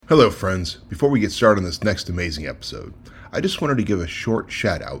Hello, friends. Before we get started on this next amazing episode, I just wanted to give a short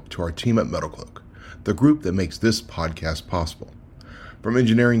shout out to our team at Metal Cloak, the group that makes this podcast possible. From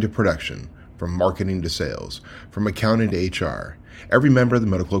engineering to production, from marketing to sales, from accounting to HR, every member of the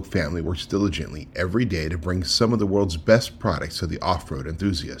Metal Cloak family works diligently every day to bring some of the world's best products to the off-road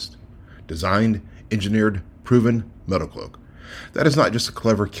enthusiast. Designed, engineered, proven, Metal Cloak. That is not just a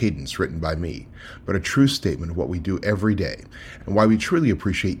clever cadence written by me, but a true statement of what we do every day and why we truly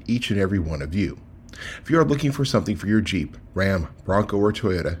appreciate each and every one of you. If you are looking for something for your Jeep, Ram, Bronco, or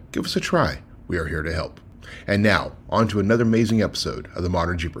Toyota, give us a try. We are here to help. And now, on to another amazing episode of the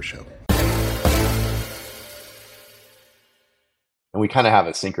Modern Jeeper Show. And we kind of have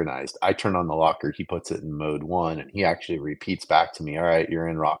it synchronized. I turn on the locker, he puts it in mode 1, and he actually repeats back to me, all right, you're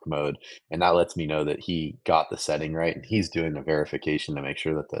in rock mode. And that lets me know that he got the setting right, and he's doing the verification to make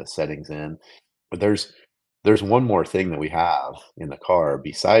sure that the setting's in. But there's one more thing that we have in the car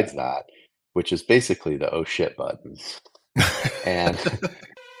besides that, which is basically the oh shit button. And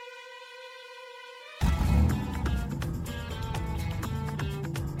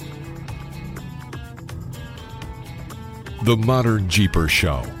The Modern Jeeper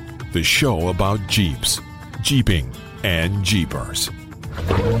Show, the show about Jeeps, Jeeping, and Jeepers.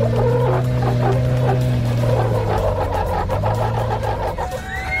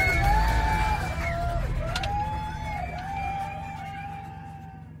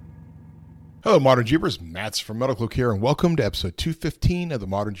 Hello, Modern Jeepers. Matt's from Metal Cloak here, and welcome to episode 215 of the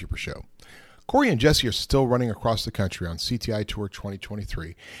Modern Jeeper Show. Corey and Jesse are still running across the country on CTI Tour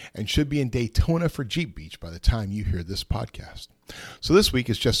 2023 and should be in Daytona for Jeep Beach by the time you hear this podcast. So this week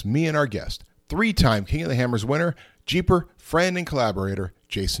is just me and our guest, three-time King of the Hammers winner, Jeeper, friend, and collaborator,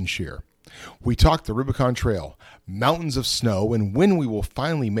 Jason Scherer. We talked the Rubicon Trail, mountains of snow, and when we will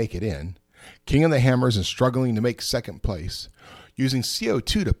finally make it in, King of the Hammers and struggling to make second place, using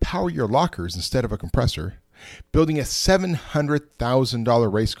CO2 to power your lockers instead of a compressor, building a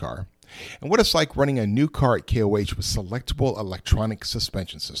 $700,000 race car, and what it's like running a new car at KOH with selectable electronic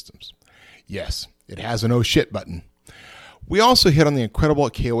suspension systems. Yes, it has an oh shit button. We also hit on the incredible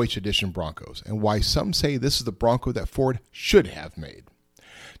KOH edition Broncos and why some say this is the Bronco that Ford should have made.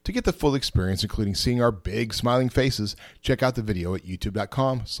 To get the full experience, including seeing our big smiling faces, check out the video at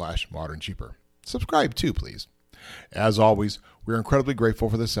youtube.com/modernjeeper. Subscribe too, please. As always, we're incredibly grateful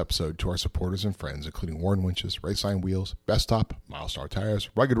for this episode to our supporters and friends, including Warren Winches, Raceline Wheels, Bestop, Milestar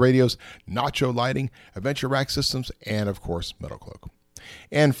Tires, Rugged Radios, Nacho Lighting, Adventure Rack Systems, and of course, Metal Cloak.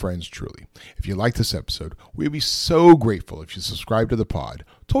 And friends, truly, if you like this episode, we'd be so grateful if you subscribed to the pod,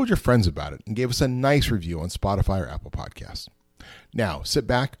 told your friends about it, and gave us a nice review on Spotify or Apple Podcasts. Now, sit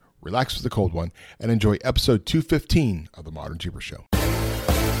back, relax with the cold one, and enjoy episode 215 of the Modern Jeeper Show.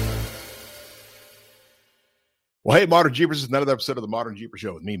 Well, hey, Modern Jeepers, this is another episode of the Modern Jeeper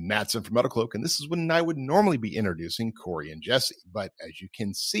Show with me, Mattson from Metal Cloak, and this is when I would normally be introducing Corey and Jesse, but as you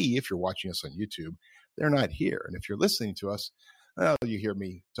can see, if you're watching us on YouTube, they're not here, and if you're listening to us, you hear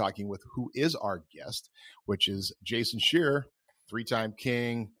me talking with who is our guest, which is Jason Scherer, three-time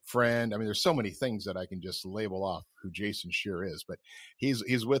king, friend. I mean, there's so many things that I can just label off who Jason Scherer is, but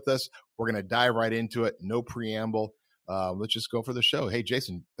he's with us. We're going to dive right into it, no preamble. Let's just go for the show. Hey,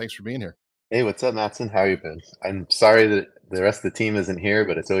 Jason, thanks for being here. hey, what's up, Mattson? How you been? I'm sorry that the rest of the team isn't here,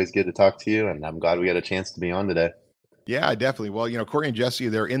 but it's always good to talk to you, and I'm glad we got a chance to be on today. Yeah, definitely. Well, Corey and Jesse,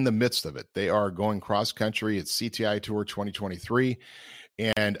 they're in the midst of it. They are going cross country. It's CTI Tour 2023.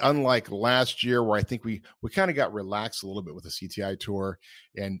 And unlike last year, where I think we kind of got relaxed a little bit with the CTI Tour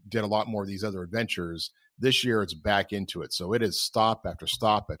and did a lot more of these other adventures, this year it's back into it. So it is stop after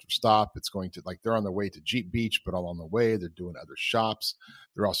stop after stop. It's going to, like, they're on their way to Jeep Beach, but along the way, they're doing other shops.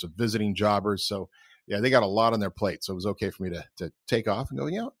 They're also visiting jobbers. So, yeah, they got a lot on their plate. So it was okay for me to take off and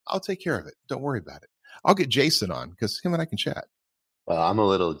go, I'll take care of it. Don't worry about it. I'll get Jason on because him and I can chat. Well, I'm a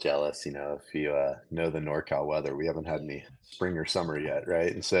little jealous, if you know the NorCal weather. We haven't had any spring or summer yet,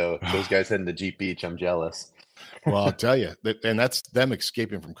 right? And so those guys heading to Jeep Beach, I'm jealous. Well, I'll tell you, and that's them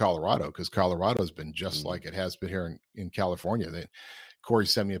escaping from Colorado, because Colorado has been just like it has been here in California. Corey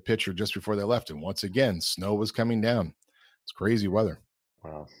sent me a picture just before they left, and once again, snow was coming down. It's crazy weather.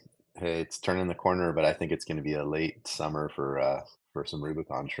 Well, hey, it's turning the corner, but I think it's going to be a late summer for some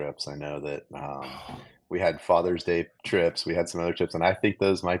Rubicon trips. I know that we had Father's Day trips. We had some other trips, and I think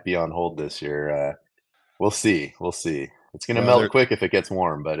those might be on hold this year. We'll see. It's going to melt quick if it gets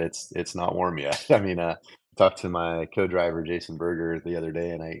warm, but it's not warm yet. I mean, I talked to my co-driver, Jason Berger, the other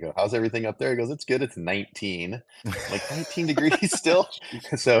day, and I go, how's everything up there? He goes, it's good. It's 19. I'm like, 19 degrees still?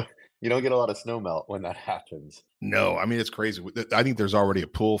 So you don't get a lot of snow melt when that happens. No, I mean, it's crazy. I think there's already a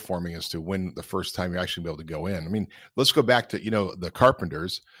pool forming as to when the first time you're actually be able to go in. I mean, let's go back to, the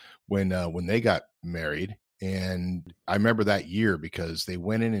Carpenters when they got married. And I remember that year because they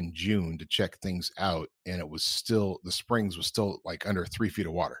went in June to check things out. And it was still, the springs was still like under 3 feet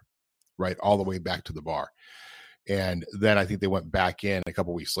of water, right? All the way back to the bar. And then I think they went back in a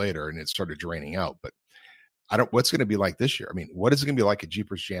couple weeks later and it started draining out. But what's going to be like this year? I mean, what is it going to be like at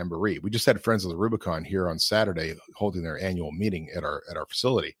Jeepers Jamboree? We just had friends of the Rubicon here on Saturday holding their annual meeting at our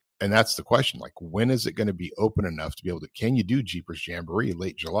facility. And that's the question. Like, when is it going to be open enough to be able to, can you do Jeepers Jamboree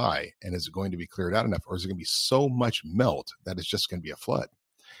late July? And is it going to be cleared out enough? Or is it going to be so much melt that it's just going to be a flood?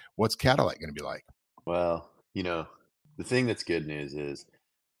 What's Cadillac going to be like? Well, the thing that's good news is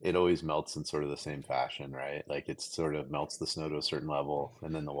it always melts in sort of the same fashion, right? Like it sort of melts the snow to a certain level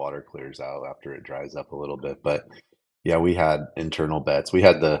and then the water clears out after it dries up a little bit. But yeah, we had internal bets. We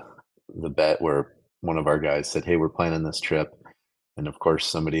had the bet where one of our guys said, "Hey, we're planning this trip." And of course,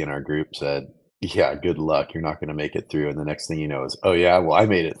 somebody in our group said, "Yeah, good luck. You're not going to make it through." And the next thing you know is, "Oh yeah, well, I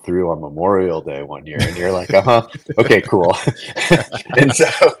made it through on Memorial Day one year." And you're like, "Uh-huh. Okay, cool." And so,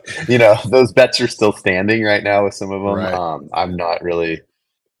 those bets are still standing right now with some of them. Right. I'm not really,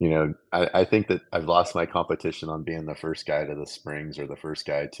 I think that I've lost my competition on being the first guy to the Springs or the first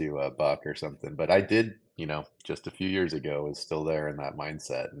guy to Buck or something. But I did, just a few years ago was still there in that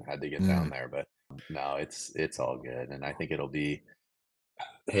mindset and had to get down Mm. there. But no, it's all good. And I think it'll be,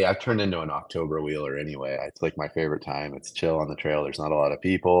 hey, I've turned into an October wheeler anyway. It's like my favorite time. It's chill on the trail. There's not a lot of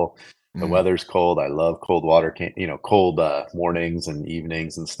people. The Mm. weather's cold. I love cold water, cold mornings and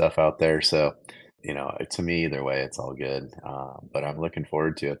evenings and stuff out there. So, to me, either way, it's all good. But I'm looking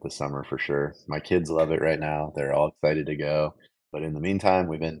forward to it this summer for sure. My kids love it right now. They're all excited to go. But in the meantime,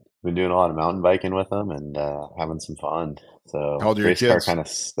 we've been doing a lot of mountain biking with them and having some fun. How So old are your race car kids? kind of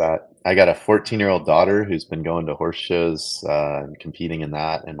sat. I got a 14-year-old daughter who's been going to horse shows and competing in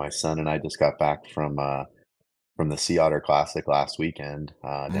that, and my son and I just got back from the Sea Otter Classic last weekend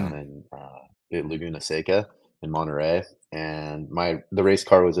down Mm. in Laguna Seca in Monterey, and the race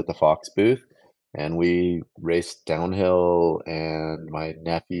car was at the Fox booth, and we raced downhill, and my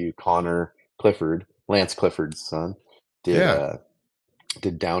nephew Connor Clifford, Lance Clifford's son, did Yeah. uh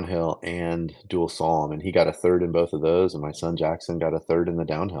did downhill and dual slalom, and he got a third in both of those, and my son Jackson got a third in the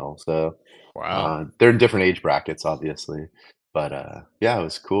downhill. So Wow. they're in different age brackets, obviously, but yeah, it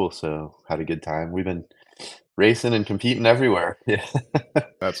was cool. So had a good time. We've been racing and competing everywhere. Yeah.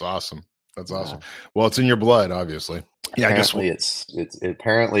 That's awesome. That's awesome. Yeah. Well, it's in your blood, obviously. Yeah, I guess. Apparently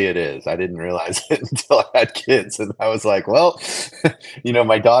apparently it is. I didn't realize it until I had kids, and I was like, well,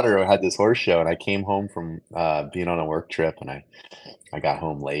 my daughter had this horse show, and I came home from being on a work trip, and I got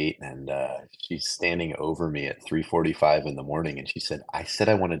home late, and she's standing over me at 3:45 in the morning, and she said, "I said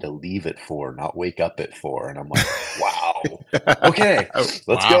I wanted to leave at 4, not wake up at 4." And I'm like, "Wow, okay, let's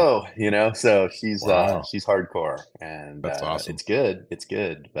Wow. go." So Wow. she's hardcore, and That's awesome. it's good. It's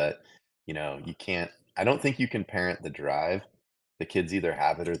good, but you can't. I don't think you can parent the drive. The kids either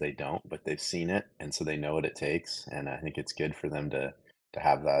have it or they don't, but they've seen it, and so they know what it takes. And I think it's good for them to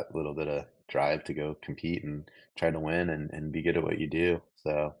have that little bit of drive to go compete and try to win and be good at what you do.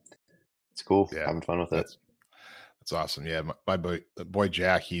 So it's cool, Yeah. having fun with it. That's awesome. Yeah, my boy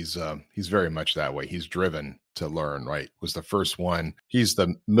Jack, he's very much that way. He's driven to learn. Right, was the first one. He's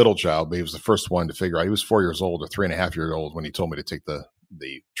the middle child, but he was the first one to figure out. He was 4 years old or 3.5 years old when he told me to take the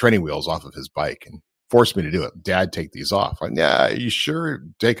training wheels off of his bike and forced me to do it. Dad, take these off. Yeah, you sure?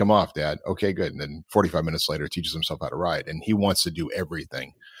 Take them off, Dad. Okay, good. And then 45 minutes later, teaches himself how to ride, and he wants to do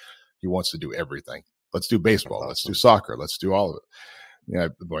everything. He wants to do everything. Let's do baseball. That's Let's do awesome. soccer. Let's do all of it. Yeah,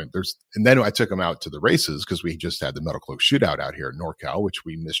 boy, and then I took him out to the races because we just had the Metal Cloak Shootout out here at NorCal, which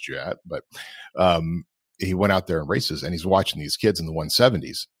we missed you at. But he went out there and races, and he's watching these kids in the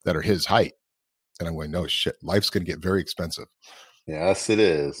 170s that are his height, and I'm going, no shit, life's going to get very expensive. Yes, it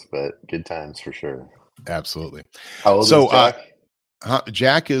is, but good times for sure. Absolutely. How old So is Jack?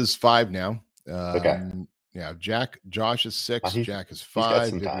 Jack is 5 now. Okay. Yeah, Josh is 6. Jack is He's got 5.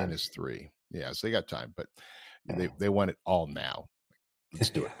 some Vivian time. is 3. Yeah, so they got time, but Yeah. they want it all now. Let's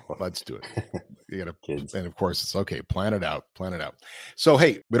do it. Let's do it. You gotta, Kids. and of course it's okay. Plan it out. So,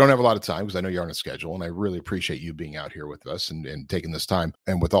 hey, we don't have a lot of time because I know you're on a schedule, and I really appreciate you being out here with us and taking this time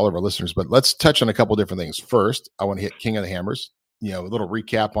and with all of our listeners. But let's touch on a couple different things. First, I want to hit King of the Hammers. A little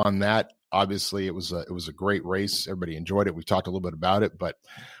recap on that. Obviously, it was a great race. Everybody enjoyed it. We talked a little bit about it, but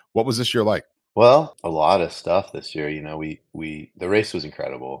what was this year like? Well, a lot of stuff this year. The race was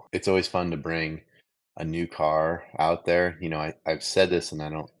incredible. It's always fun to bring a new car out there. I've said this, and I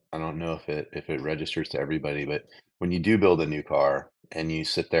don't know if it registers to everybody, but when you do build a new car, and you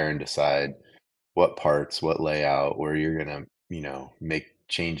sit there and decide what parts, what layout, where you're gonna, make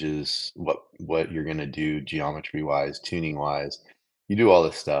changes, what you're gonna do geometry wise, tuning wise. You do all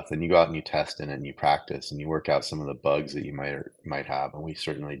this stuff, and you go out and you test in it and you practice and you work out some of the bugs that you might have, and we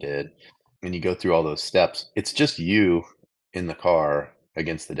certainly did. And you go through all those steps. It's just you in the car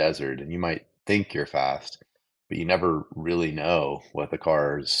against the desert, and you might think you're fast, but you never really know what the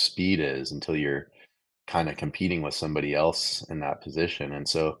car's speed is until you're kind of competing with somebody else in that position. And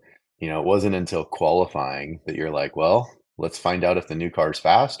so, it wasn't until qualifying that you're like, well, let's find out if the new car's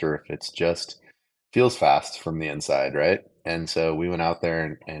fast or if it's just feels fast from the inside, right? And so we went out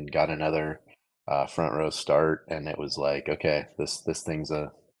there and got another front row start, and it was like, okay, this thing's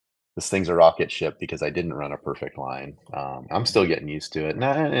a rocket ship because I didn't run a perfect line. I'm still getting used to it.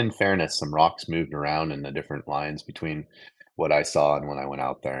 And in fairness, some rocks moved around in the different lines between what I saw and when I went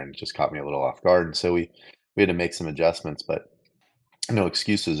out there, and it just caught me a little off guard. And so we had to make some adjustments, but no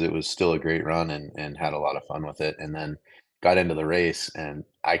excuses. It was still a great run, and had a lot of fun with it. And then got into the race, and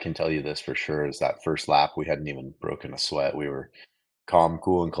I can tell you this for sure is that first lap, we hadn't even broken a sweat. We were calm,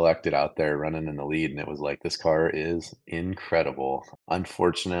 cool, and collected out there running in the lead. And it was like, this car is incredible.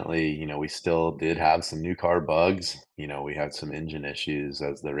 Unfortunately, we still did have some new car bugs. We had some engine issues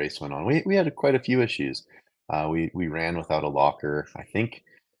as the race went on. We had quite a few issues. We ran without a locker. I think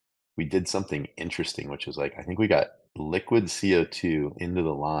we did something interesting, which was like, I think we got liquid CO2 into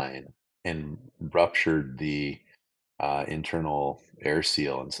the line and ruptured the internal air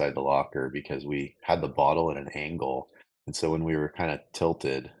seal inside the locker because we had the bottle at an angle. And so when we were kind of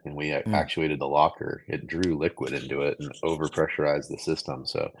tilted and we actuated the locker, it drew liquid into it and overpressurized the system.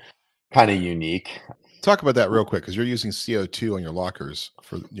 So kind of unique. Talk about that real quick, because you're using CO2 on your lockers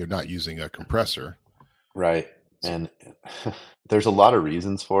you're not using a compressor. Right. And there's a lot of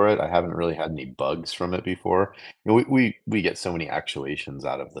reasons for it. I haven't really had any bugs from it before. We get so many actuations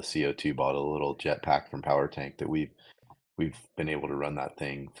out of the CO2 bottle, a little jetpack from Power Tank, that we've been able to run that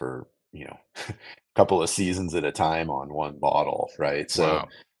thing for, a couple of seasons at a time on one bottle, right? So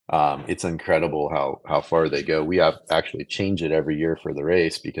it's incredible how far they go. We have actually change it every year for the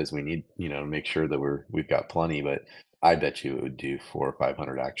race because we need, to make sure that we've got plenty, but I bet you it would do 400 or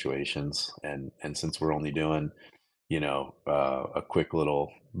 500 actuations. And since we're only doing, a quick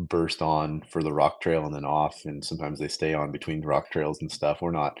little burst on for the rock trail and then off, and sometimes they stay on between rock trails and stuff,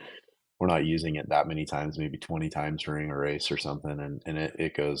 we're not using it that many times, maybe 20 times during a race or something. And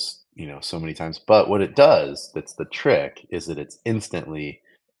it goes, so many times. But what it does, that's the trick, is that it's instantly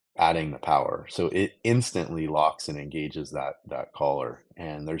adding the power. So it instantly locks and engages that collar.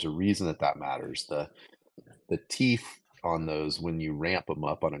 And there's a reason that matters. The teeth on those, when you ramp them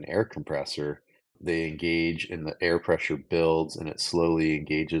up on an air compressor, they engage and the air pressure builds and it slowly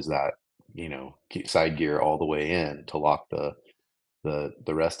engages that, side gear all the way in to lock the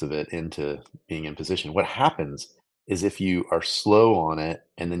rest of it into being in position. What happens is if you are slow on it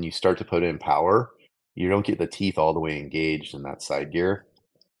and then you start to put in power, you don't get the teeth all the way engaged in that side gear,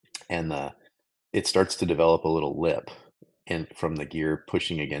 and it starts to develop a little lip and from the gear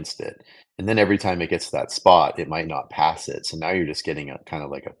pushing against it. And then every time it gets to that spot, it might not pass it. So now you're just getting a kind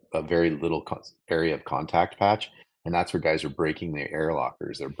of like a very little area of contact patch. And that's where guys are breaking their air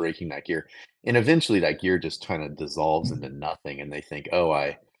lockers. They're breaking that gear. And eventually that gear just kind of dissolves into nothing. And they think,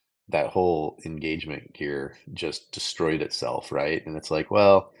 oh, that whole engagement gear just destroyed itself, right? And it's like,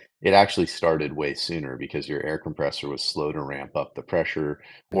 well, it actually started way sooner because your air compressor was slow to ramp up the pressure,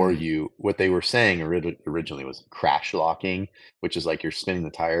 or what they were saying originally was crash locking, which is like you're spinning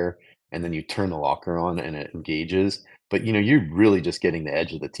the tire and then you turn the locker on and it engages. But you're really just getting the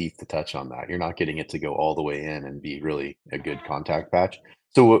edge of the teeth to touch on that. You're not getting it to go all the way in and be really a good contact patch.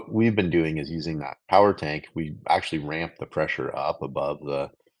 So what we've been doing is using that power tank. We actually ramp the pressure up above the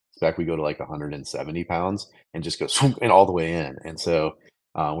spec. We go to like 170 pounds and just go and all the way in. And so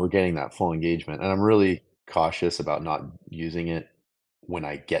we're getting that full engagement. And I'm really cautious about not using it when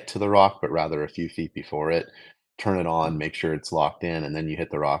I get to the rock, but rather a few feet before it. Turn it on, make sure it's locked in, and then you hit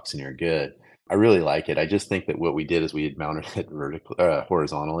the rocks and you're good. I really like it. I just think that what we did is we had mounted it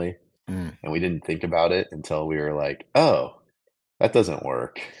horizontally, and we didn't think about it until we were like, oh, that doesn't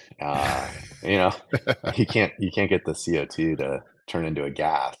work. You can't get the CO2 to turn into a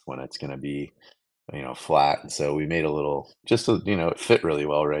gas when it's going to be flat. And so we made a little, just so, it fit really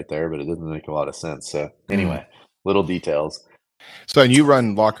well right there, but it doesn't make a lot of sense. So anyway, little details. So, and you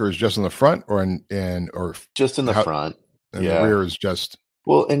run lockers just in the front or just in the front? And the rear is just.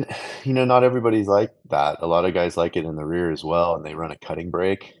 Well, and not everybody's like that. A lot of guys like it in the rear as well, and they run a cutting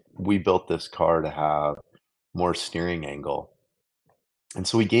brake. We built this car to have more steering angle. And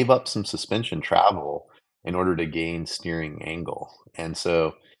so we gave up some suspension travel in order to gain steering angle. And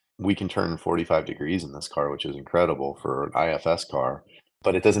so we can turn 45 degrees in this car, which is incredible for an IFS car,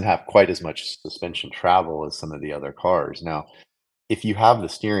 but it doesn't have quite as much suspension travel as some of the other cars. Now, if you have the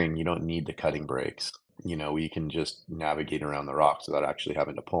steering, you don't need the cutting brakes. You can just navigate around the rocks without actually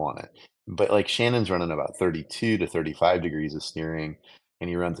having to pull on it. But like Shannon's running about 32 to 35 degrees of steering and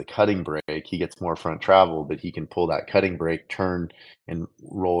he runs a cutting brake, he gets more front travel, but he can pull that cutting brake, turn and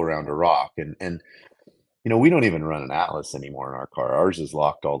roll around a rock. And we don't even run an Atlas anymore in our car. Ours is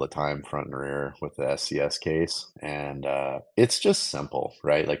locked all the time, front and rear, with the SCS case, and it's just simple,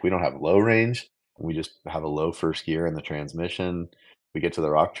 right? Like we don't have low range. We just have a low first gear in the transmission. We get to the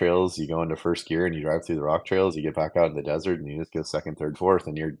rock trails. You go into first gear and you drive through the rock trails. You get back out in the desert and you just go second, third, fourth,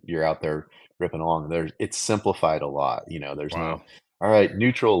 and you're out there ripping along. It's simplified a lot. There's no Wow. all right,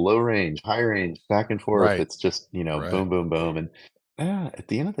 neutral, low range, high range, back and forth. Right. It's just Right. boom, boom, boom, and yeah, at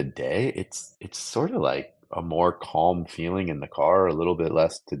the end of the day, it's sort of like a more calm feeling in the car, a little bit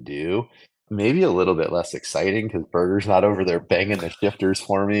less to do, maybe a little bit less exciting because Berger's not over there banging the shifters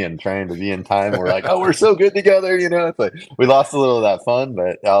for me and trying to be in time. We're like, oh, we're so good together, It's like we lost a little of that fun,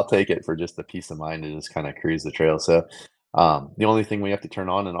 but I'll take it for just the peace of mind to just kind of cruise the trail. So the only thing we have to turn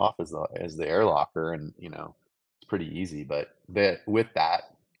on and off is the air locker, and it's pretty easy. But with that,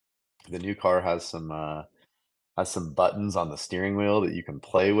 the new car has some buttons on the steering wheel that you can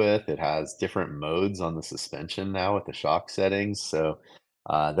play with. It has different modes on the suspension now with the shock settings. So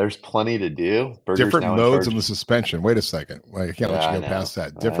there's plenty to do. Berger's Different now in modes in charge. the suspension. Wait a second. Well, I can't let Yeah, you I go know. past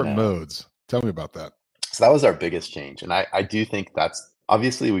that. I Different know. modes. Tell me about that. So that was our biggest change. And I do think that's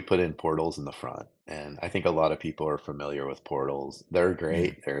obviously we put in portals in the front. And I think a lot of people are familiar with portals. They're Mm.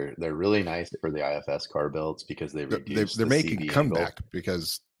 great. They're really nice for the IFS car builds because they reduce They're the making a CV angle. comeback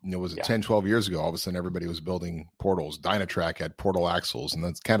because was it Yeah. 10, 12 years ago? All of a sudden, everybody was building portals. Dynatrack had portal axles, and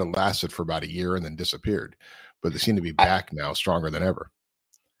that's kind of lasted for about a year and then disappeared. But they seem to be I, back now, stronger than ever.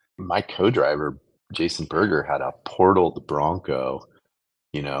 my co-driver, Jason Berger, had a portaled Bronco.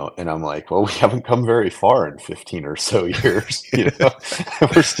 And I'm like, well, we haven't come very far in 15 or so years,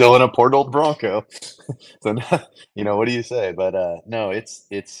 we're still in a portaled Bronco. So, what do you say? But no,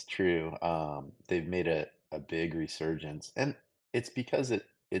 it's true. They've made a big resurgence, and it's because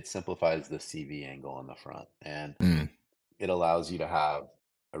it simplifies the CV angle on the front, and Mm. it allows you to have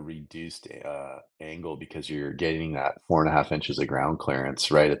a reduced angle because you're getting that 4.5 inches of ground clearance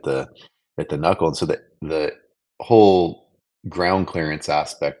right at the knuckle, and so the whole ground clearance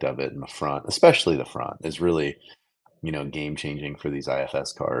aspect of it in the front, especially the front, is really game changing for these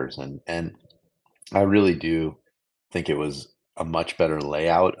IFS cars, and I really do think it was a much better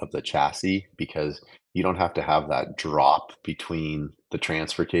layout of the chassis because you don't have to have that drop between the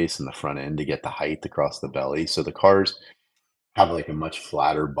transfer case and the front end to get the height across the belly. So the cars have like a much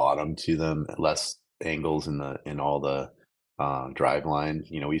flatter bottom to them, less angles in all the drive line.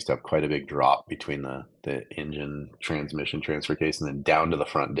 We used to have quite a big drop between the engine, transmission, transfer case, and then down to the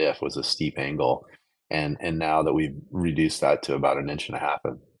front diff was a steep angle. And now that we've reduced that to about 1.5 inches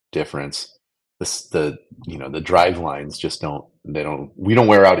of difference, the drive lines just we don't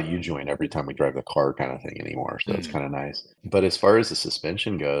wear out a U joint every time we drive the car kind of thing anymore. So it's Mm. kind of nice. But as far as the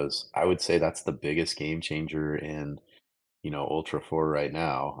suspension goes, I would say that's the biggest game changer in Ultra 4 right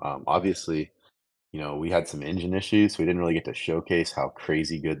now. Obviously, we had some engine issues. So we didn't really get to showcase how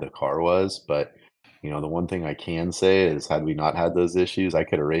crazy good the car was. But, the one thing I can say is, had we not had those issues, I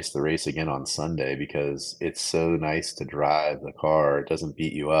could have raced the race again on Sunday because it's so nice to drive the car. It doesn't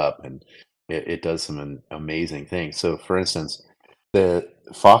beat you up and it does some amazing things. So, for instance, the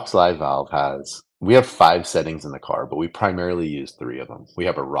Fox Live valve we have 5 settings in the car, but we primarily use 3 of them. We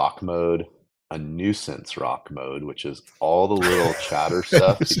have a rock mode, a nuisance rock mode, which is all the little chatter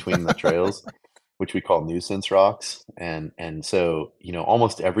stuff between the trails, which we call nuisance rocks. And so,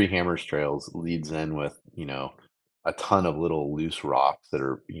 almost every Hammers Trails leads in with, a ton of little loose rocks that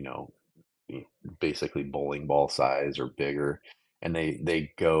are, basically bowling ball size or bigger. And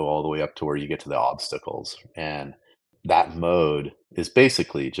they go all the way up to where you get to the obstacles. And that mode is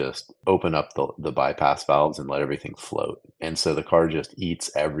basically just open up the bypass valves and let everything float. And so the car just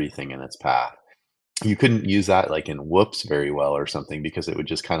eats everything in its path. You couldn't use that like in whoops very well or something because it would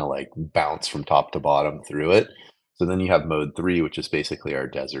just kind of like bounce from top to bottom through it. So then you have mode 3, which is basically our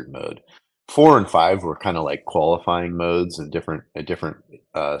desert mode. 4 and 5 were kind of like qualifying modes in different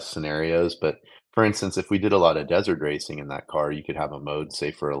scenarios. But for instance, if we did a lot of desert racing in that car, you could have a mode,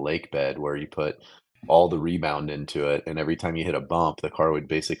 say for a lake bed, where you put all the rebound into it, and every time you hit a bump, the car would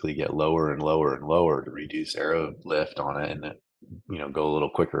basically get lower and lower and lower to reduce aero lift on it, and it go a little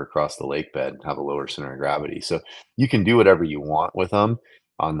quicker across the lake bed and have a lower center of gravity. So you can do whatever you want with them.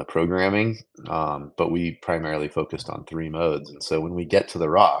 on the programming, but we primarily focused on 3 modes, and so when we get to the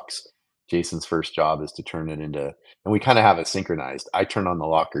rocks, Jason's first job is to turn it into, and we kinda have it synchronized. I turn on the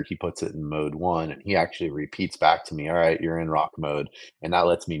locker, he puts it in mode 1, and he actually repeats back to me, "All right, you're in rock mode," and that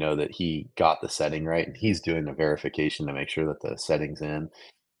lets me know that he got the setting right, and he's doing the verification to make sure that the setting's in.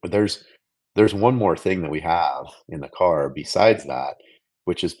 But there's one more thing that we have in the car besides that,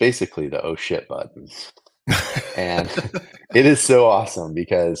 which is basically the "oh shit" button. And it is so awesome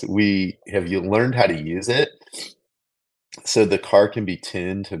because we have you learned how to use it so the car can be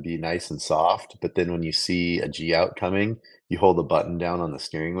tuned to be nice and soft, but then when you see a G out coming, you hold the button down on the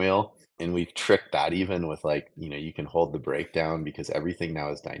steering wheel, and we've tricked that even with, like, you can hold the brake down because everything now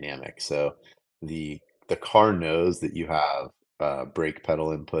is dynamic. So the the car knows that you have brake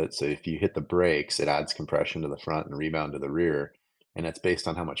pedal input. So if you hit the brakes, it adds compression to the front and rebound to the rear, and it's based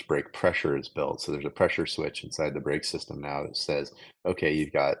on how much brake pressure is built. So there's a pressure switch inside the brake system now that says, okay,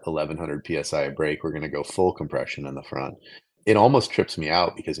 you've got 1100 psi of brake. We're going to go full compression in the front. It almost trips me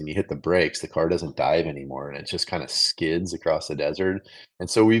out because when you hit the brakes, the car doesn't dive anymore and it just kind of skids across the desert. And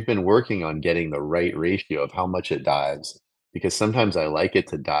so we've been working on getting the right ratio of how much it dives because sometimes I like it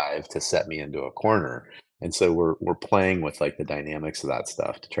to dive to set me into a corner. And so we're playing with like the dynamics of that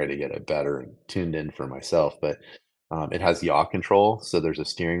stuff to try to get it better and tuned in for myself. But it has yaw control, so there's a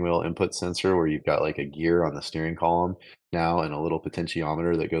steering wheel input sensor where you've got like a gear on the steering column now and a little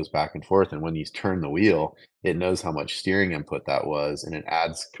potentiometer that goes back and forth. And when you turn the wheel, it knows how much steering input that was, and it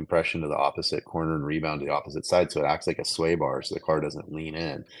adds compression to the opposite corner and rebound to the opposite side, so it acts like a sway bar, so the car doesn't lean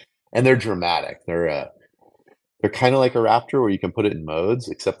in. And they're dramatic. They're kind of like a Raptor where you can put it in modes,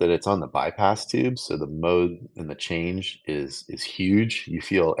 except that it's on the bypass tube. So the mode and the change is huge. You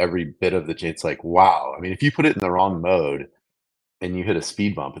feel every bit of the change. It's like, wow. I mean, if you put it in the wrong mode and you hit a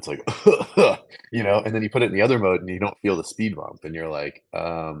speed bump, it's like, and then you put it in the other mode and you don't feel the speed bump. And you're like,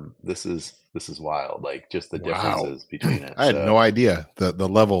 this is wild. Like just the Wow. differences between it. I had no idea the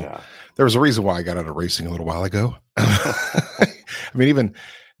level. Yeah. There was a reason why I got out of racing a little while ago. I mean,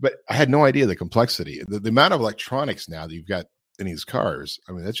 but I had no idea the complexity, the amount of electronics now that you've got in these cars.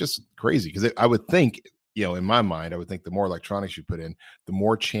 I mean, that's just crazy because I would think, in my mind, I would think the more electronics you put in, the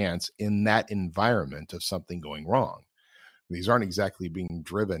more chance in that environment of something going wrong. These aren't exactly being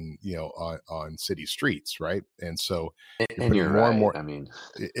driven, on city streets, right? And so And you're more right. and more. I mean,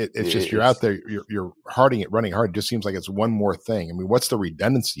 It's just you're out there, you're running hard. It just seems like it's one more thing. I mean, what's the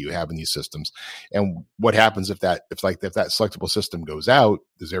redundancy you have in these systems, and what happens if that selectable system goes out?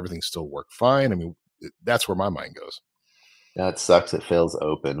 Does everything still work fine? I mean, that's where my mind goes. yeah, it sucks. It fails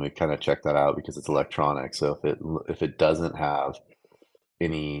open. We kind of checked that out because it's electronic. So if it doesn't have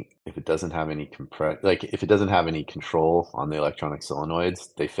any compress, like if it doesn't have any control on the electronic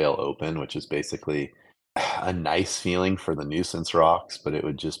solenoids, they fail open, which is basically a nice feeling for the nuisance rocks, but it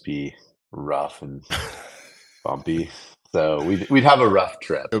would just be rough and bumpy. So we'd have a rough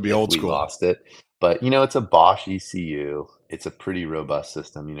trip It would be if old we school. lost it. But it's a Bosch ECU. It's a pretty robust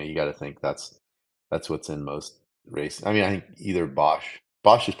system. You got to think that's what's in most race. I mean, I think either Bosch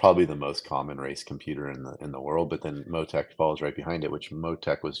is probably the most common race computer in the world, but then Motec falls right behind it, which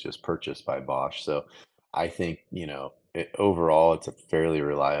Motec was just purchased by Bosch. So I think, overall it's a fairly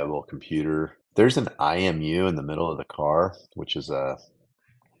reliable computer. There's an IMU in the middle of the car, which is a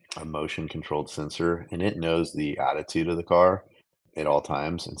motion controlled sensor, and it knows the attitude of the car at all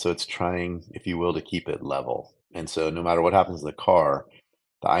times. And so it's trying, if you will, to keep it level. And so no matter what happens to the car,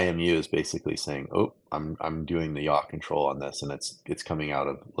 the IMU is basically saying, "Oh, I'm doing the yaw control on this, and it's coming out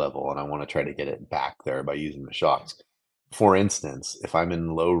of level, and I want to try to get it back there by using the shocks." For instance, if I'm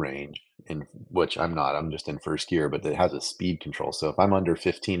in low range, in which I'm not, I'm just in first gear, but it has a speed control. So if I'm under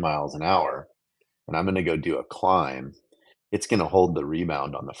 15 miles an hour and I'm going to go do a climb, it's going to hold the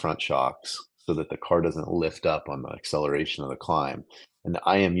rebound on the front shocks so that the car doesn't lift up on the acceleration of the climb. And the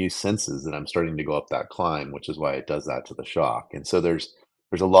IMU senses that I'm starting to go up that climb, which is why it does that to the shock. And so there's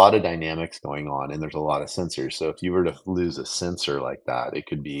a lot of dynamics going on and there's a lot of sensors. So if you were to lose a sensor like that, it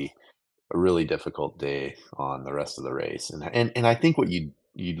could be a really difficult day on the rest of the race. And I think what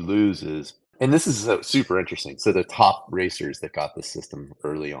you'd lose is, and this is super interesting. So the top racers that got the system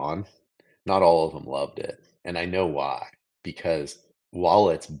early on, not all of them loved it. And I know why, because while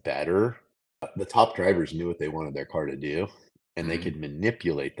it's better, the top drivers knew what they wanted their car to do and they could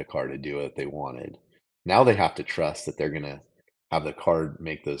manipulate the car to do what they wanted. Now they have to trust that they're going to have the car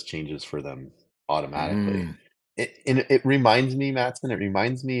make those changes for them automatically. It reminds me, Mattson, it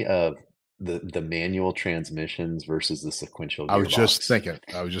reminds me of the manual transmissions versus the sequential gearbox.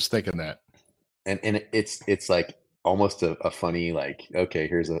 I was just thinking that. And it's like almost a funny, like, okay,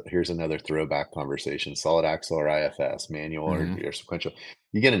 here's another throwback conversation. Solid axle or IFS, manual Hmm. or sequential.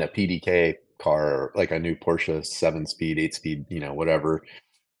 You get in a PDK car, like a new Porsche 7-speed, 8-speed, whatever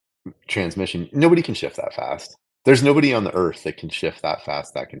transmission, nobody can shift that fast. There's nobody on the earth that can shift that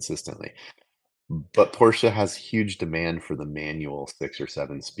fast that consistently. But Porsche has huge demand for the manual 6 or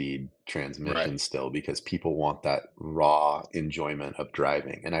 7-speed Right. transmission still because people want that raw enjoyment of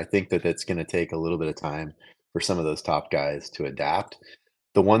driving, and I think that it's gonna take a little bit of time for some of those top guys to adapt.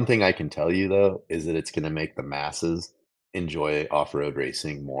 The one thing I can tell you, though, is that it's gonna make the masses enjoy off-road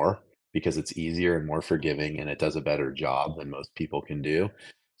racing more because it's easier and more forgiving, and it does a better job than most people can do.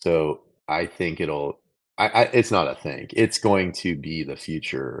 So, I think it's not a think. It's going to be the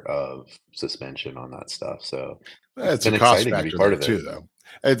future of suspension on that stuff, so it's It's a been cost exciting to be factor part though of it. too, though.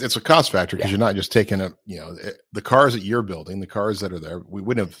 It's a cost factor because Yeah. you're not just taking the cars that you're building, the cars that are there. We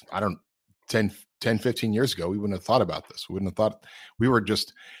wouldn't have, I don't 10, 15 years ago, we wouldn't have thought about this. We wouldn't have thought. We were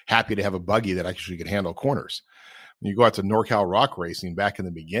just happy to have a buggy that actually could handle corners. When you go out to NorCal rock racing back in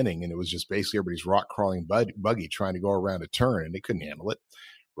the beginning, and it was just basically everybody's rock crawling buggy trying to go around a turn, and they couldn't handle it,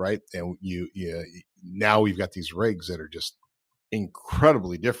 right? And now we've got these rigs that are just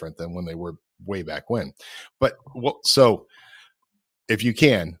incredibly different than when they were way back when. But what so if you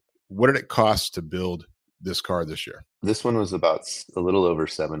can, what did it cost to build this car this year? This one was about a little over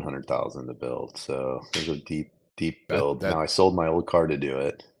 700,000 to build, so it was a deep, deep That build. that Now I sold my old car to do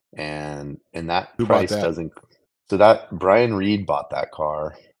it, and that Who bought price that? doesn't. So that Brian Reed bought that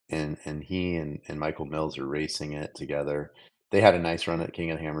car, and he and Michael Mills are racing it together. They had a nice run at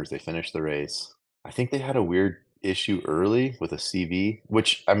King of the Hammers. They finished the race. I think they had a weird issue early with a CV,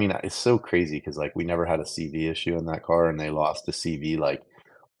 which I mean it's so crazy because like we never had a CV issue in that car, and they lost the CV like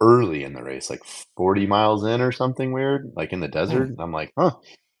early in the race, like 40 miles in or something weird, like in the Hmm, desert. I'm like, huh. wow.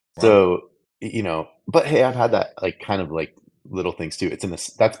 So, but hey, I've had that like kind of like little things too.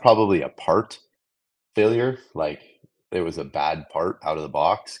 That's probably a part failure. Like it was a bad part out of the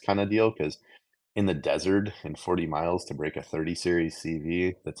box kind of deal because in the desert and 40 miles to break a 30 series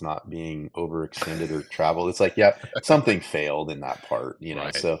CV that's not being overextended or traveled. It's like, yeah, something failed in that part.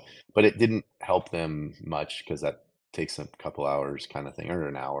 Right. So, but it didn't help them much because that takes a couple hours kind of thing, or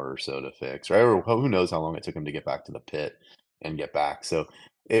an hour or so to fix, right? Or who knows how long it took them to get back to the pit and get back. So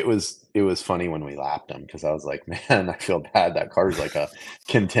it was funny when we lapped them because I was like, man, I feel bad. That car's like a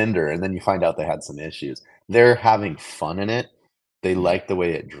contender. And then you find out they had some issues. They're having fun in it. They Mm. like the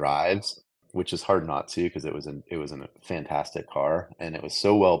way it drives, which is hard not to because it was a fantastic car and it was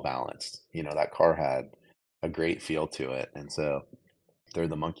so well balanced. That car had a great feel to it, and so they're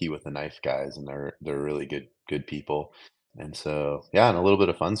the monkey with the knife guys, and they're really good people. And so yeah, and a little bit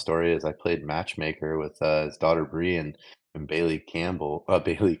of fun story is I played matchmaker with his daughter Bree and Bailey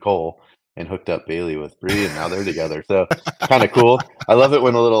Cole, and hooked up Bailey with Bree, and now they're together. So kind of cool. I love it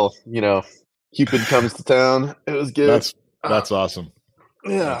when a little Cupid comes to town. It was good. That's Ah, that's awesome.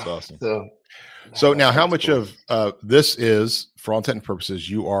 That's yeah. awesome. So So now, that how was much cool. of this is, for all intent and purposes,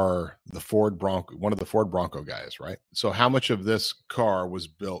 you are the Ford Bronco, one of the Ford Bronco guys, right? So how much of this car was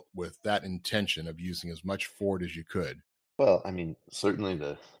built with that intention of using as much Ford as you could? Well, I mean, certainly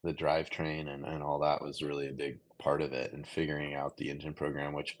the drivetrain and all that was really a big part of it, and figuring out the engine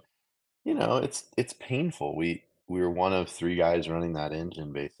program, which it's painful. We were one of three guys running that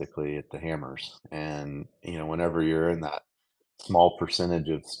engine basically at the Hammers, and whenever you're in that small percentage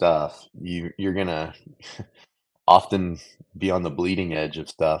of stuff, you're gonna often be on the bleeding edge of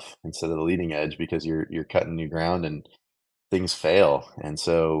stuff instead of the leading edge because you're cutting new ground and things fail. And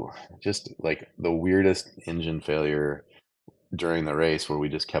so just like the weirdest engine failure during the race where we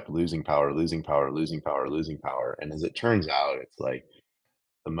just kept losing power, losing power, losing power, losing power. And as it turns out, it's like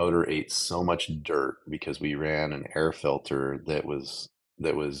the motor ate so much dirt because we ran an air filter that was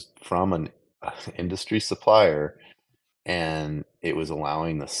from an industry supplier, and it was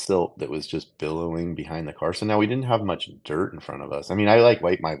allowing the silt that was just billowing behind the car. So now we didn't have much dirt in front of us. I mean, I like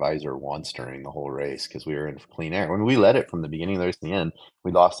wiped my visor once during the whole race because we were in clean air. When we let it from the beginning of the race to the end,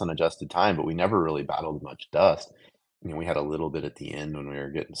 we lost unadjusted time, but we never really battled much dust. We had a little bit at the end when we were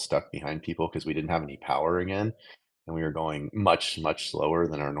getting stuck behind people because we didn't have any power again, and we were going much, much slower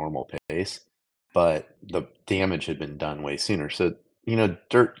than our normal pace. But the damage had been done way sooner. So,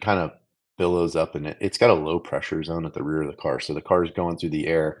 dirt kind of billows up, and it's got a low pressure zone at the rear of the car. So the car is going through the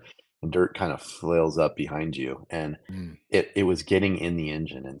air and dirt kind of flails up behind you. And Mm. it was getting in the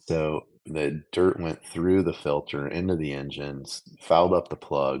engine. And so the dirt went through the filter into the engines, fouled up the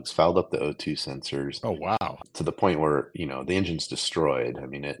plugs, fouled up the O2 sensors Oh, wow. to the point where, the engine's destroyed. I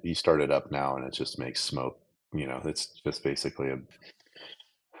mean, you start it up now and it just makes smoke. It's just basically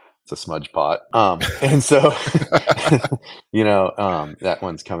It's a smudge pot. And so, that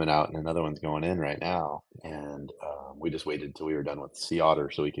one's coming out and another one's going in right now. And we just waited until we were done with Sea Otter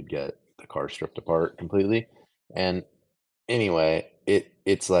so we could get the car stripped apart completely. And anyway,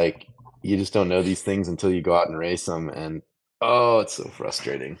 it's like you just don't know these things until you go out and race them. And oh, it's so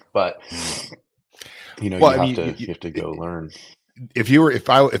frustrating. But Well, you have to go learn.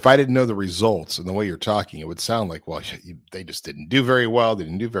 if I didn't know the results and the way you're talking, it would sound like, well, they just didn't do very well. They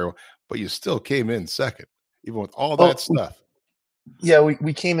didn't do very well, but you still came in second, even with all that stuff. Yeah,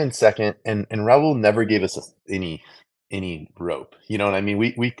 we came in second, and Raul never gave us any rope. You know what I mean?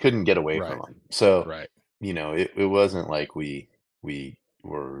 We couldn't get away from Right. him. So Right. it wasn't like we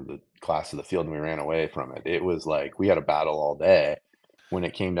were the class of the field and we ran away from it. It was like we had a battle all day. When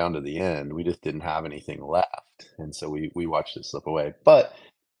it came down to the end, we just didn't have anything left, and so we watched it slip away. But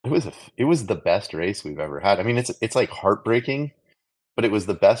it was the best race we've ever had. I mean, it's like heartbreaking, but it was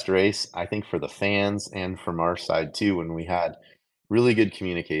the best race, I think, for the fans and from our side too, when we had really good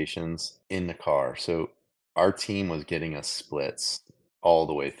communications in the car. So our team was getting us splits all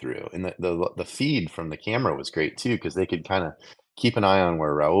the way through. And the feed from the camera was great too, because they could kind of keep an eye on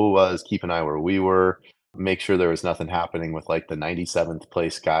where Raul was, keep an eye where we were, make sure there was nothing happening with like the 97th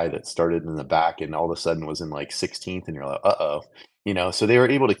place guy that started in the back and all of a sudden was in like 16th, and you're like, uh-oh. So they were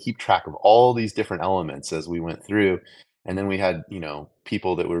able to keep track of all these different elements as we went through. And then we had,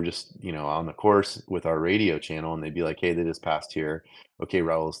 people that were just, on the course with our radio channel, and they'd be like, hey, they just passed here. Okay,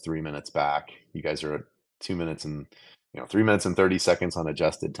 Raul's 3 minutes back. You guys are at 2 minutes and, 3 minutes and 30 seconds on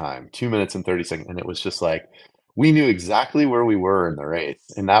adjusted time, 2 minutes and 30 seconds. And it was just like, we knew exactly where we were in the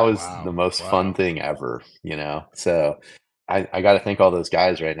race. And that was the most fun thing ever, So I got to thank all those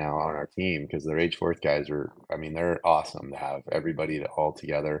guys right now on our team, because the Rage Forth guys they're awesome to have everybody all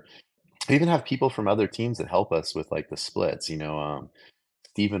together. I even have people from other teams that help us with like the splits,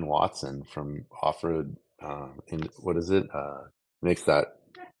 Steven Watson from Off-Road, and what is it? Makes that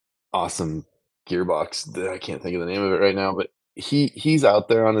awesome gearbox. I can't think of the name of it right now, but he's out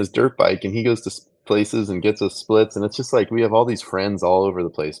there on his dirt bike and he goes to places and gets us splits. And it's just like, we have all these friends all over the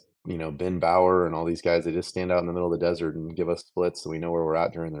place, Ben Bauer and all these guys, they just stand out in the middle of the desert and give us splits so we know where we're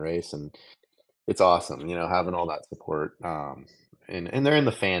at during the race. And it's awesome, having all that support. And they're in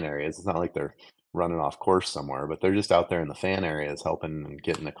the fan areas. It's not like they're running off course somewhere, but they're just out there in the fan areas helping and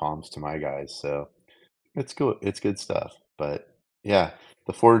getting the comms to my guys. So it's good. It's good stuff. But yeah,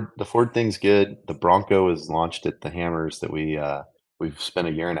 the Ford thing's good. The Bronco is launched at the Hammers that we've spent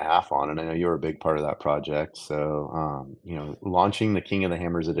a year and a half on, and I know you were a big part of that project. So launching the King of the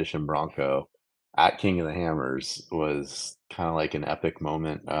Hammers edition Bronco at King of the Hammers was kind of like an epic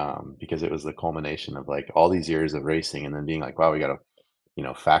moment, because it was the culmination of like all these years of racing, and then being like, wow, we got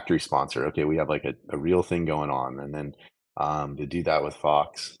a factory sponsor. Okay, we have like a real thing going on, and then to do that with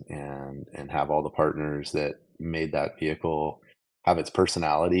Fox and have all the partners that made that vehicle have its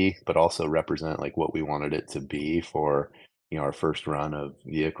personality, but also represent like what we wanted it to be for our first run of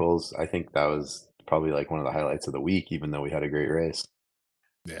vehicles. I think that was probably like one of the highlights of the week, even though we had a great race.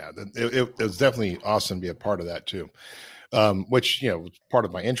 Yeah, it was definitely awesome to be a part of that too. Which part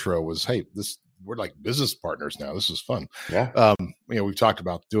of my intro was, hey, we're like business partners now. This is fun. Yeah. We've talked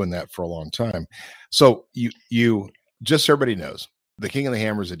about doing that for a long time. So you just so everybody knows, the King of the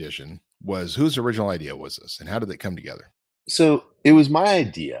Hammers edition was, whose original idea was this, and how did it come together? So it was my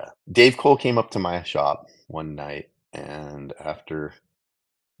idea. Dave Cole came up to my shop one night, and after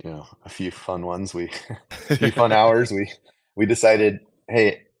a few fun ones, a few fun hours, we decided,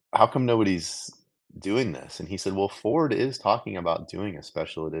 hey, how come nobody's doing this? And he said, well, Ford is talking about doing a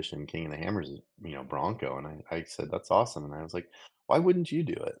special edition King of the Hammers, Bronco. And I said, that's awesome. And I was like, why wouldn't you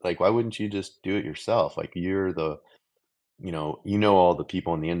do it? Like, why wouldn't you just do it yourself? Like, you're the, all the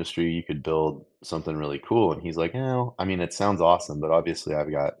people in the industry, you could build something really cool. And he's like, it sounds awesome, but obviously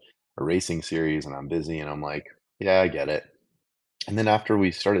I've got a racing series and I'm busy. And I'm like, yeah, I get it. And then after we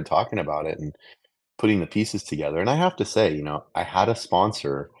started talking about it and putting the pieces together, and I have to say, I had a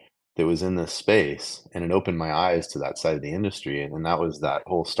sponsor that was in this space, and it opened my eyes to that side of the industry. And that was that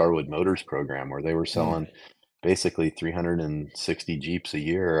whole Starwood Motors program, where they were selling basically 360 Jeeps a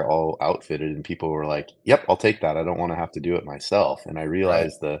year, all outfitted. And people were like, yep, I'll take that. I don't want to have to do it myself. And I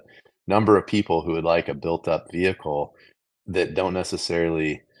realized the number of people who would like a built up vehicle that don't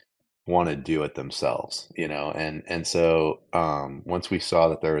necessarily want to do it themselves, and so once we saw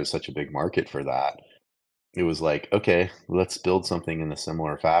that there was such a big market for that, it was like, okay, let's build something in a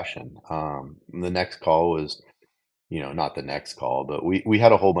similar fashion. The next call was, not the next call, but we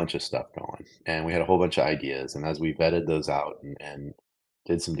had a whole bunch of stuff going, and we had a whole bunch of ideas. And as we vetted those out and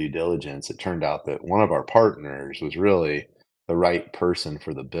did some due diligence, it turned out that one of our partners was really the right person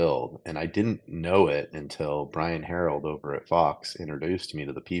for the build. And I didn't know it until Brian Harold over at Fox introduced me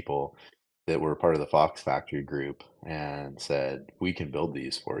to the people that were part of the Fox Factory group and said, we can build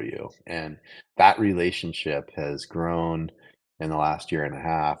these for you. And that relationship has grown in the last year and a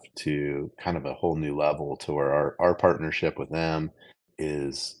half to kind of a whole new level, to where our partnership with them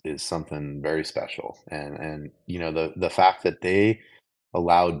is something very special. And the fact that they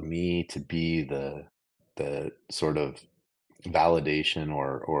allowed me to be the sort of validation,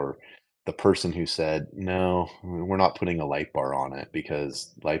 or the person who said, no, we're not putting a light bar on it,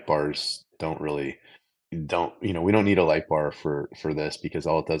 because light bars don't we don't need a light bar for this, because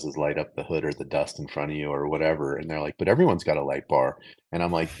all it does is light up the hood or the dust in front of you or whatever. And they're like, but everyone's got a light bar. And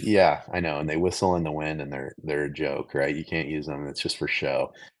I'm like, yeah, I know. And they whistle in the wind, and they're a joke, right? You can't use them. It's just for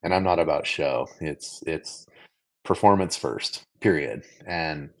show. And I'm not about show. It's performance first, period.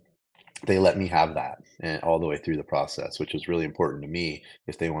 And they let me have that, and all the way through the process, which was really important to me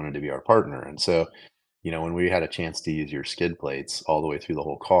if they wanted to be our partner. And so, when we had a chance to use your skid plates all the way through the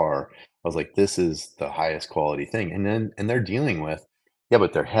whole car, I was like, this is the highest quality thing. And they're dealing with, yeah,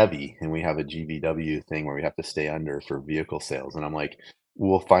 but they're heavy. And we have a GVW thing where we have to stay under for vehicle sales. And I'm like,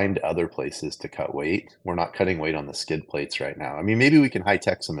 we'll find other places to cut weight. We're not cutting weight on the skid plates right now. I mean, maybe we can high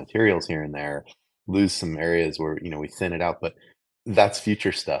tech some materials here and there, lose some areas where, we thin it out, but that's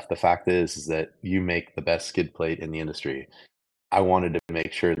future stuff. The fact is that you make the best skid plate in the industry. I wanted to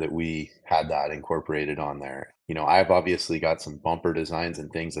make sure that we had that incorporated on there. I've obviously got some bumper designs and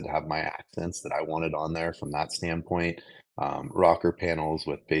things that have my accents that I wanted on there from that standpoint. Rocker panels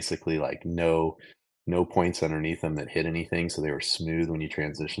with basically like no points underneath them that hit anything, so they were smooth when you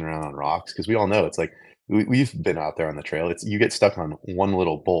transition around on rocks. Because we all know, it's like we've been out there on the trail. It's, you get stuck on one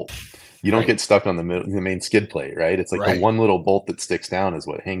little bolt. You don't Right. get stuck on the main skid plate, right? It's like the Right. one little bolt that sticks down is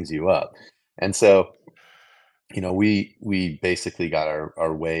what hangs you up. And so, we basically got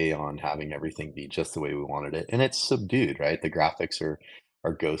our way on having everything be just the way we wanted it, and it's subdued, right? The graphics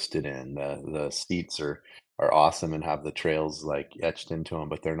are ghosted in. The seats are awesome and have the trails like etched into them,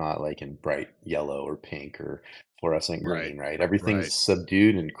 but they're not like in bright yellow or pink or fluorescent Right. green, right? Right. Everything's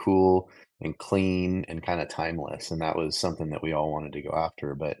subdued and cool and clean and kind of timeless, and that was something that we all wanted to go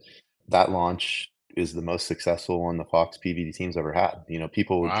after. But that launch is the most successful one the Fox PVD team's ever had.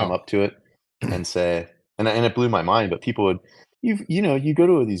 People would come Wow. up to it and say, and it blew my mind, but people would, you go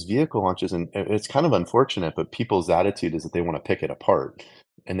to these vehicle launches, and it's kind of unfortunate, but people's attitude is that they want to pick it apart.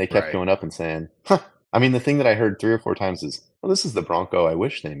 And they kept Right. going up and saying, huh. I mean, the thing that I heard 3 or 4 times is, well, this is the Bronco I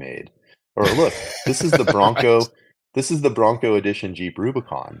wish they made. Or look, this is the Right. Bronco edition Jeep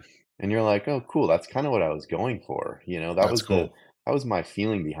Rubicon. And you're like, oh, cool. That's kind of what I was going for. That's cool. That was my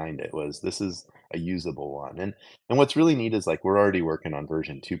feeling behind it, was this is a usable one. And what's really neat is, like, we're already working on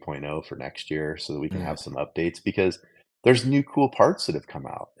version 2.0 for next year so that we can Mm. have some updates, because there's new cool parts that have come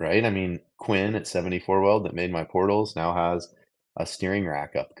out, right? I mean, Quinn at 74 Weld that made my portals now has a steering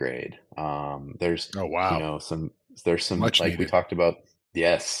rack upgrade. There's, Oh, you wow. know, some there's some, Much like we needed. talked about.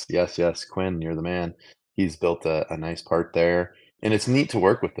 Yes, yes, yes. Quinn, you're the man. He's built a nice part there. And it's neat to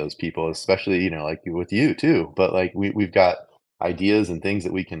work with those people, especially, like with you too. But like we've got ideas and things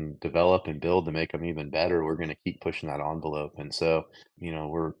that we can develop and build to make them even better. We're going to keep pushing that envelope. And so,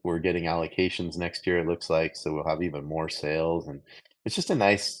 we're getting allocations next year, it looks like, so we'll have even more sales, and it's just a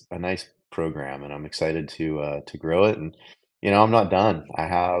nice program, and I'm excited to grow it. And I'm not done. I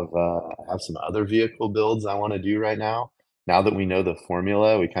have some other vehicle builds I want to do right now. Now that we know the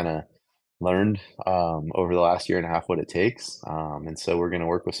formula, we kind of learned over the last year and a half what it takes. And so we're going to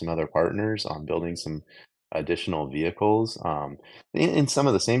work with some other partners on building some additional vehicles, and some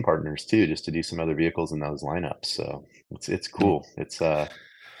of the same partners too, just to do some other vehicles in those lineups. So it's cool.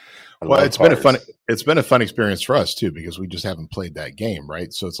 I Well, love cars. it's been a fun experience for us too, because we just haven't played that game,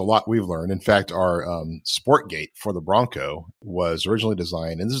 right? So it's a lot we've learned. In fact, our sport gate for the Bronco was originally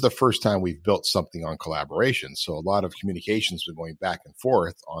designed, and this is the first time we've built something on collaboration. So a lot of communications been going back and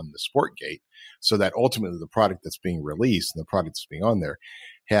forth on the sport gate, so that ultimately the product that's being released and the product that's being on there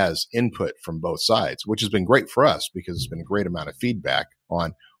has input from both sides, which has been great for us because it's been a great amount of feedback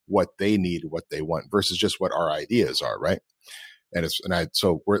on what they need, what they want, versus just what our ideas are, right?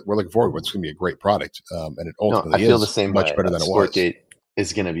 So we're looking forward. It's going to be a great product, and it No, I ultimately feel the is same much way. better than it was. Sportgate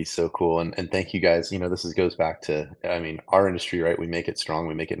is going to be so cool, and thank you guys. Goes back to, I mean, our industry, right? We make it strong,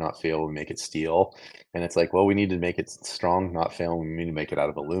 we make it not fail, we make it steel, and it's like, well, we need to make it strong, not fail. We need to make it out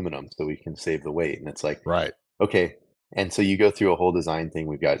of aluminum so we can save the weight. And it's like, Right. okay. And so you go through a whole design thing.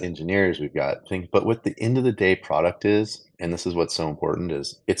 We've got engineers, we've got things, but what the end of the day product is, and this is what's so important,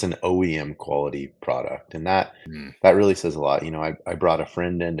 is it's an OEM quality product. And that Mm. that really says a lot. I brought a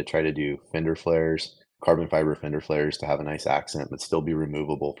friend in to try to do fender flares. carbon fiber fender flares to have a nice accent, but still be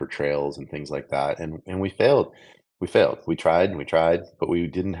removable for trails and things like that. And we failed. We failed. We tried and we tried, but we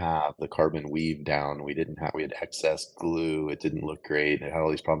didn't have the carbon weave down. We had excess glue. It didn't look great. It had all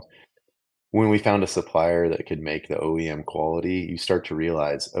these problems. When we found a supplier that could make the OEM quality, you start to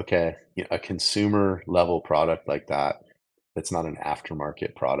realize, okay, a consumer level product like that, that's not an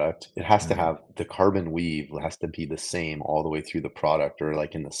aftermarket product. It has to Mhm. have the carbon weave has to be the same all the way through the product, or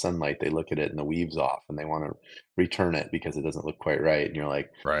like in the sunlight, they look at it and the weave's off and they want to return it because it doesn't look quite right. And you're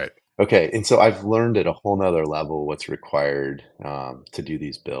like, Right. okay, and so I've learned at a whole nother level what's required to do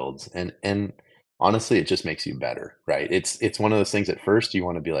these builds, and honestly, it just makes you better, right? It's one of those things. At first, you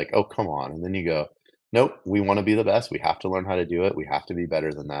want to be like, "Oh, come on," and then you go, "Nope, we want to be the best. We have to learn how to do it. We have to be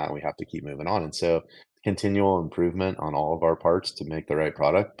better than that. We have to keep moving on." And so, continual improvement on all of our parts to make the right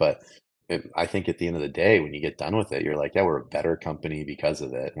product. But I think at the end of the day, when you get done with it, you're like, "Yeah, we're a better company because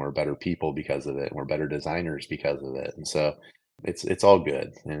of it, and we're better people because of it, and we're better designers because of it." And so it's all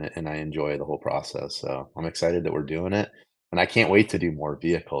good, and I enjoy the whole process, so I'm excited that we're doing it, and I can't wait to do more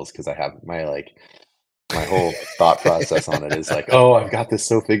vehicles because I have my whole thought process on it is like, "Oh, I've got this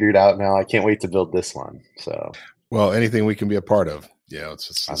so figured out now, I can't wait to build this one." So, Well, anything we can be a part of. Yeah,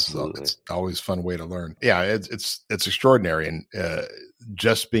 absolutely. it's always a fun way to learn. Yeah, it's extraordinary, and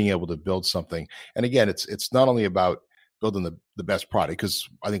just being able to build something. And again, it's not only about building the best product, because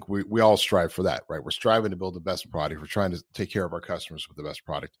I think we all strive for that, right? We're striving to build the best product. We're trying to take care of our customers with the best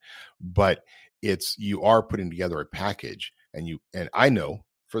product, but it's you are putting together a package, and I know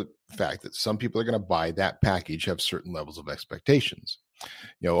for the fact that some people are going to buy that package have certain levels of expectations.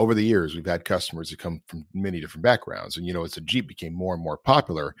 Over the years, we've had customers that come from many different backgrounds. And, as the Jeep became more and more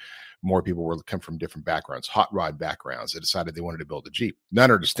popular, more people were come from different backgrounds, hot rod backgrounds. They decided they wanted to build a Jeep,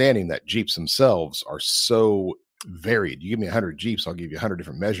 not understanding that Jeeps themselves are so varied. You give me 100 Jeeps, I'll give you 100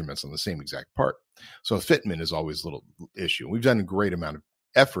 different measurements on the same exact part. So fitment is always a little issue. We've done a great amount of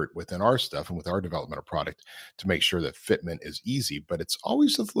effort within our stuff and with our development of product to make sure that fitment is easy, but it's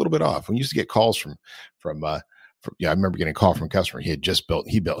always a little bit off. We used to get calls from I remember getting a call from a customer. He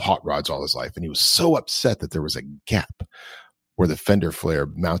built hot rods all his life, and he was so upset that there was a gap where the fender flare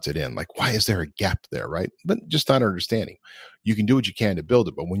mounted in. Like, why is there a gap there, right? But just not understanding. You can do what you can to build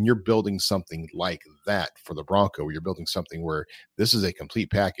it, but when you're building something like that for the Bronco, where you're building something where this is a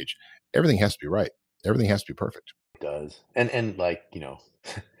complete package, everything has to be right. Everything has to be perfect. It does, and like,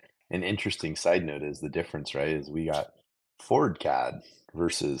 an interesting side note is the difference, right, is we got Ford CAD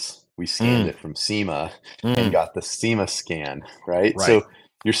versus we scanned Mm, it from SEMA and mm, got the SEMA scan, right? right. So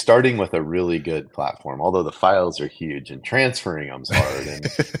you're starting with a really good platform, although the files are huge and transferring them's hard.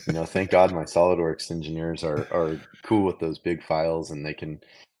 And thank God my SolidWorks engineers are cool with those big files, and they can,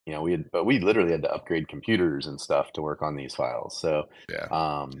 but we literally had to upgrade computers and stuff to work on these files. So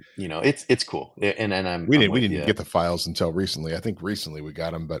Yeah. it's cool, and We I'm didn't we with didn't you. get the files until recently. I think recently we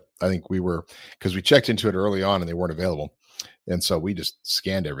got them, but I think we were because we checked into it early on and they weren't available. And so we just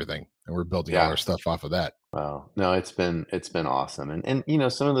scanned everything and we're building all Yeah. our stuff off of that. Wow. No, it's been awesome. And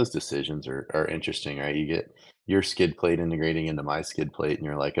some of those decisions are interesting, right? You get your skid plate integrating into my skid plate, and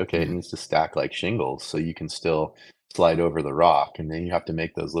you're like, okay, it Mhm. needs to stack like shingles so you can still slide over the rock. And then you have to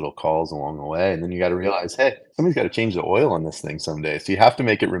make those little calls along the way. And then you got to realize, hey, somebody's got to change the oil on this thing someday. So you have to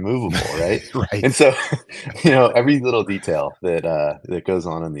make it removable, right? And Right. so, every little detail that goes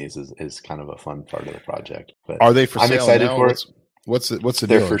on in these is kind of a fun part of the project. But Are they for I'm sale excited now? for it. What's the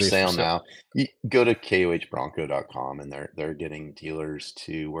They're deal? Are for they for sale sale? now. You go to kohbronco.com, and they're getting dealers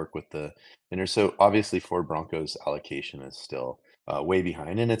to work with the vendors. So obviously Ford Bronco's allocation is still way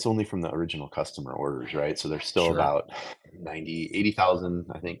behind, and it's only from the original customer orders, right? So there's still Sure. about 80,000,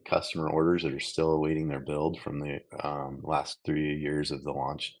 I think, customer orders that are still awaiting their build from the last 3 years of the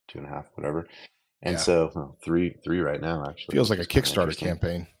launch, two and a half, whatever. And Yeah. so three right now, actually, Feels which like a is kind of Kickstarter interesting.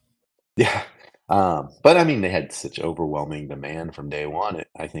 campaign. Yeah. But I mean, they had such overwhelming demand from day one.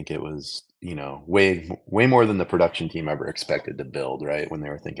 I think it was, way more than the production team ever expected to build, right? When they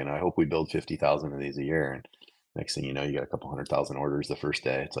were thinking, I hope we build 50,000 of these a year. And next thing you know, you got a couple 100,000 orders the first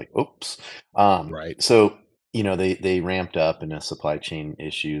day. It's like, oops. Right. So, they ramped up, and the supply chain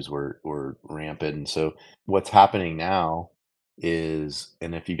issues were rampant. And so what's happening now is,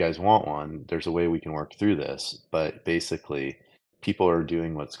 and if you guys want one, there's a way we can work through this, but basically people are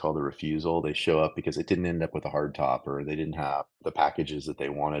doing what's called a refusal. They show up because it didn't end up with a hard top, or they didn't have the packages that they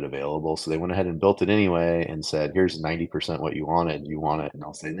wanted available. So they went ahead and built it anyway and said, here's 90% what you wanted. You want it? And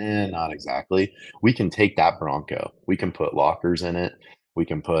I'll say, nah, not exactly. We can take that Bronco. We can put lockers in it. We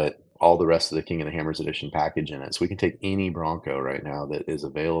can put all the rest of the King of the Hammers edition package in it. So we can take any Bronco right now that is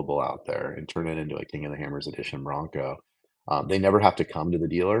available out there and turn it into a King of the Hammers edition Bronco. They never have to come to the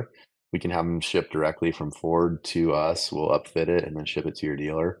dealer. we can have them shipped directly from Ford to us. We'll upfit it and then ship it to your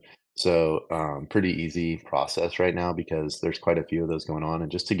dealer. So pretty easy process right now because there's quite a few of those going on.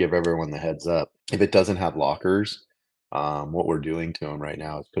 And just to give everyone the heads up, if it doesn't have lockers, what we're doing to them right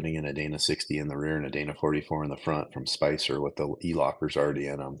now is putting in a Dana 60 in the rear and a Dana 44 in the front from Spicer with the e-lockers already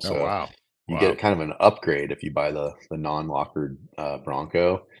in them. So Oh, wow. you get kind of an upgrade if you buy the non-lockered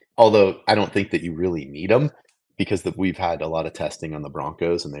Bronco. Although I don't think that you really need them because we've had a lot of testing on the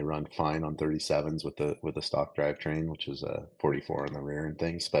Broncos and they run fine on 37s with the stock drivetrain, which is a 44 in the rear and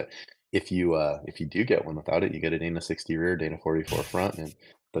things. But if you do get one without it, you get a Dana 60 rear, Dana 44 front, and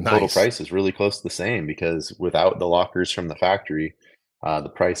the total price is really close to the same because without the lockers from the factory,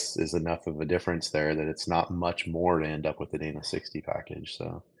 the price is enough of a difference there that it's not much more to end up with the Dana 60 package.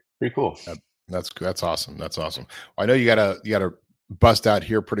 So pretty cool. That's awesome. That's awesome. I know you gotta bust out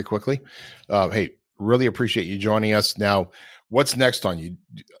here pretty quickly. Hey, really appreciate you joining us. Now, what's next on you?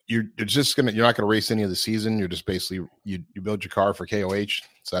 You're not gonna race any of the season. You're just basically you build your car for KOH.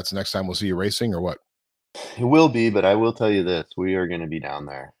 So that's the next time we'll see you racing, or what? It will be, but I will tell you this: we are going to be down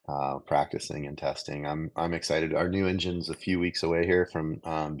there practicing and testing. I'm excited. Our new engine's a few weeks away here from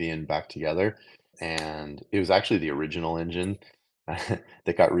being back together, and it was actually the original engine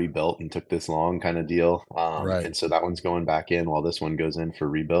that got rebuilt and took this long kind of deal. Right. And so that one's going back in while this one goes in for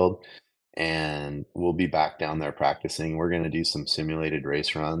rebuild. And we'll be back down there practicing. We're going to do some simulated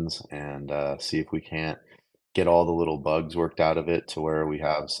race runs and see if we can't get all the little bugs worked out of it to where we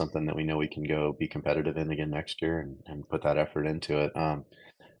have something that we know we can go be competitive in again next year and put that effort into it.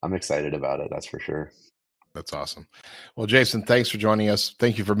 I'm excited about it. That's for sure. That's awesome. Well, Jason, thanks for joining us.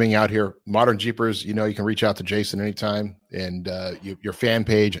 Thank you for being out here. Modern Jeepers, you can reach out to Jason anytime, and your fan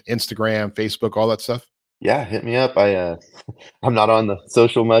page, Instagram, Facebook, all that stuff. Yeah, hit me up. I'm not on the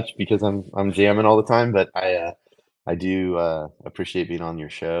social much because I'm jamming all the time, but I do appreciate being on your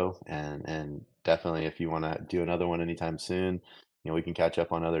show, and definitely if you want to do another one anytime soon, we can catch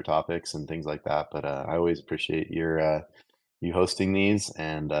up on other topics and things like that. But I always appreciate you hosting these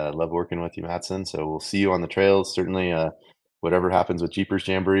and love working with you, Mattson. So we'll see you on the trails. Certainly, whatever happens with Jeepers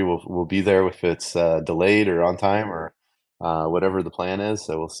Jamboree, we'll be there if it's delayed or on time or whatever the plan is.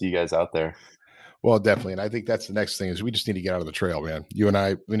 So we'll see you guys out there. Well, definitely. And I think that's the next thing is we just need to get out of the trail, man. You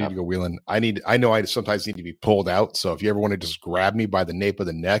and we need to go wheeling. I know I sometimes need to be pulled out. So if you ever want to just grab me by the nape of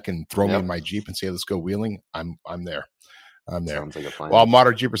the neck and throw me in my Jeep and say, let's go wheeling, I'm there. I'm there. Sounds like a plan. Well,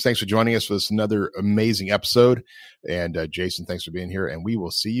 Modern Jeepers, thanks for joining us for this another amazing episode. And Jason, thanks for being here. And we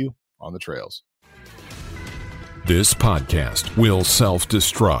will see you on the trails. This podcast will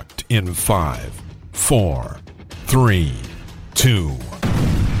self-destruct in 5, 4, 3, 2,